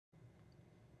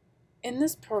In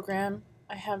this program,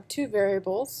 I have two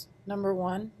variables, number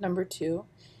 1, number 2.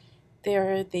 They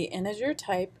are the integer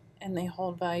type and they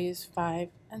hold values 5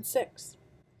 and 6.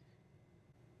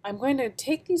 I'm going to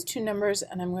take these two numbers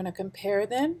and I'm going to compare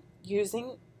them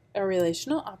using a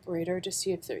relational operator to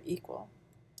see if they're equal.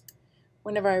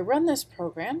 Whenever I run this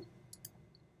program,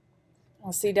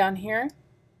 I'll see down here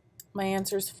my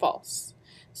answer is false.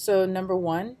 So number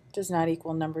 1 does not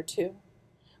equal number 2.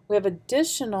 We have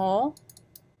additional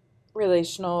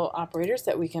relational operators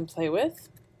that we can play with.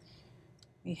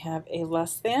 We have a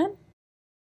less than.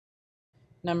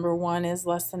 Number 1 is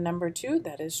less than number 2.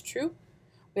 That is true.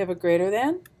 We have a greater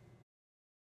than.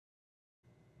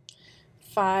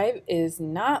 5 is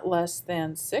not less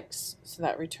than 6, so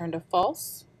that returned a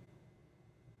false.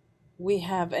 We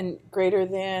have a greater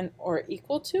than or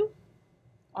equal to.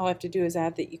 All I have to do is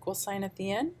add the equal sign at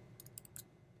the end.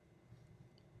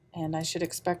 And I should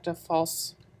expect a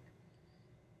false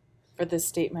for this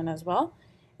statement as well.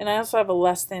 And I also have a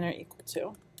less than or equal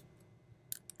to.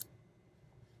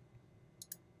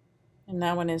 And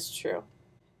that one is true.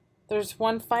 There's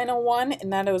one final one,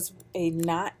 and that is a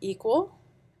not equal.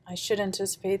 I should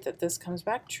anticipate that this comes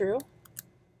back true.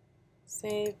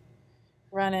 Save,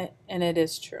 run it, and it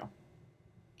is true.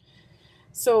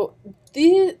 So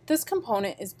this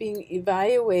component is being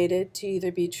evaluated to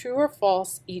either be true or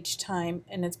false each time,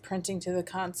 and it's printing to the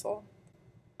console.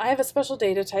 I have a special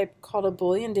data type called a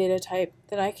Boolean data type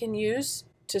that I can use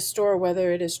to store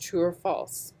whether it is true or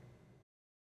false.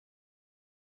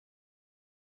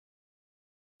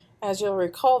 As you'll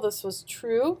recall, this was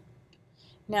true.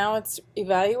 Now it's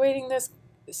evaluating this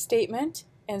statement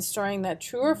and storing that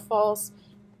true or false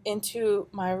into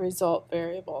my result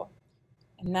variable.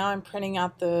 And now I'm printing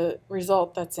out the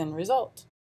result that's in result.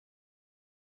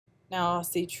 Now I'll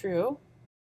see true,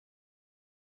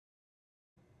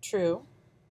 true,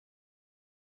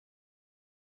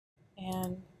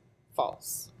 and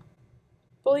false.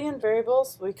 Boolean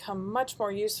variables will become much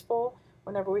more useful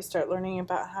whenever we start learning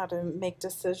about how to make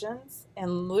decisions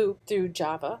and loop through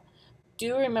Java.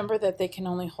 Do remember that they can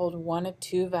only hold one of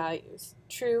two values,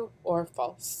 true or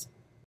false.